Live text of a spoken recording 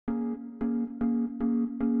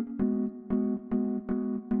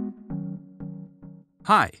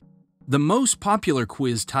Hi. The most popular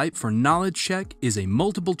quiz type for knowledge check is a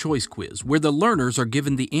multiple choice quiz where the learners are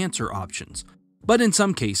given the answer options. But in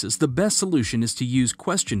some cases, the best solution is to use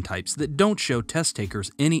question types that don't show test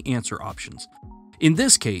takers any answer options. In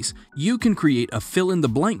this case, you can create a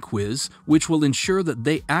fill-in-the-blank quiz which will ensure that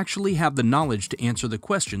they actually have the knowledge to answer the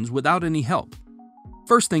questions without any help.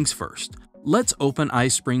 First things first, let's open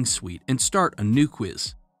iSpring Suite and start a new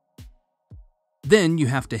quiz. Then you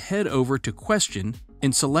have to head over to Question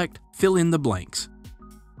and select Fill in the Blanks.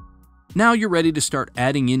 Now you're ready to start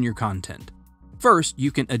adding in your content. First, you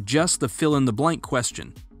can adjust the fill-in-the-blank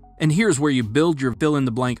question, and here's where you build your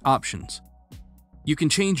fill-in-the-blank options. You can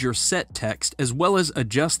change your set text as well as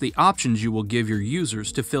adjust the options you will give your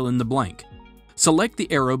users to fill in the blank. Select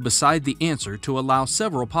the arrow beside the answer to allow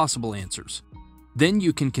several possible answers. Then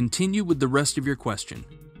you can continue with the rest of your question.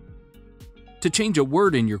 To change a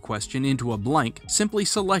word in your question into a blank, simply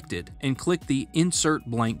select it and click the Insert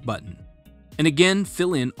Blank button. And again,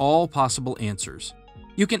 fill in all possible answers.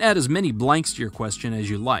 You can add as many blanks to your question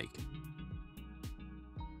as you like.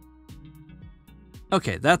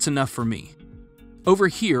 Okay, that's enough for me. Over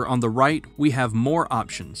here on the right, we have more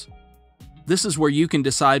options. This is where you can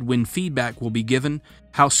decide when feedback will be given,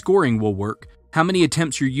 how scoring will work, how many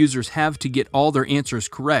attempts your users have to get all their answers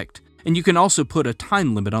correct, and you can also put a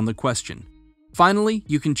time limit on the question. Finally,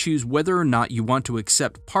 you can choose whether or not you want to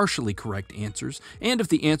accept partially correct answers and if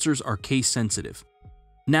the answers are case-sensitive.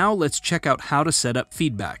 Now let's check out how to set up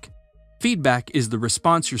feedback. Feedback is the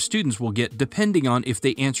response your students will get depending on if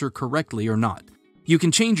they answer correctly or not. You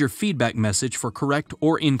can change your feedback message for correct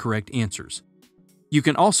or incorrect answers. You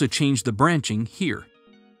can also change the branching here.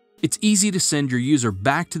 It's easy to send your user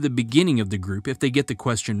back to the beginning of the group if they get the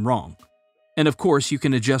question wrong. And of course, you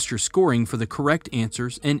can adjust your scoring for the correct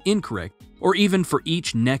answers and incorrect, or even for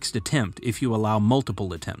each next attempt if you allow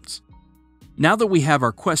multiple attempts. Now that we have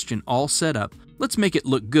our question all set up, let's make it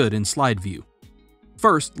look good in slide view.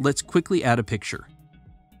 First, let's quickly add a picture.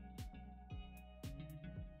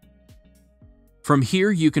 From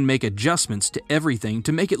here, you can make adjustments to everything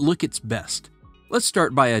to make it look its best. Let's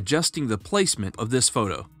start by adjusting the placement of this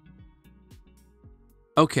photo.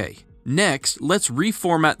 Okay, next, let's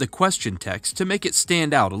reformat the question text to make it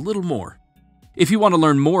stand out a little more. If you want to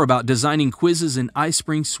learn more about designing quizzes in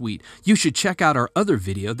iSpring Suite, you should check out our other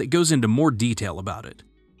video that goes into more detail about it.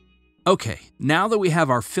 Okay, now that we have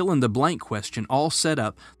our fill-in-the-blank question all set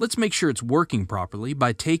up, let's make sure it's working properly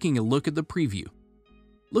by taking a look at the preview.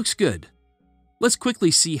 Looks good. Let's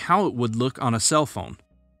quickly see how it would look on a cell phone.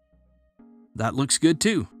 That looks good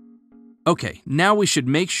too. Okay, now we should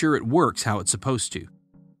make sure it works how it's supposed to.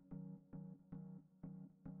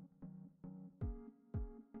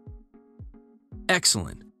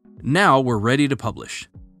 Excellent. Now we're ready to publish.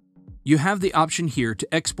 You have the option here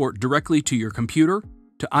to export directly to your computer,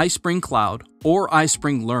 to iSpring Cloud, or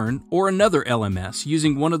iSpring Learn, or another LMS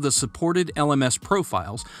using one of the supported LMS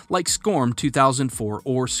profiles like SCORM 2004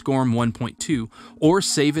 or SCORM 1.2, or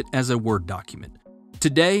save it as a Word document.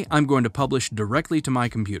 Today, I'm going to publish directly to my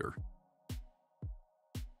computer.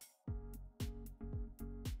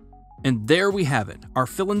 And there we have it, our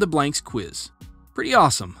fill-in-the-blanks quiz. Pretty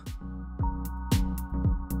awesome.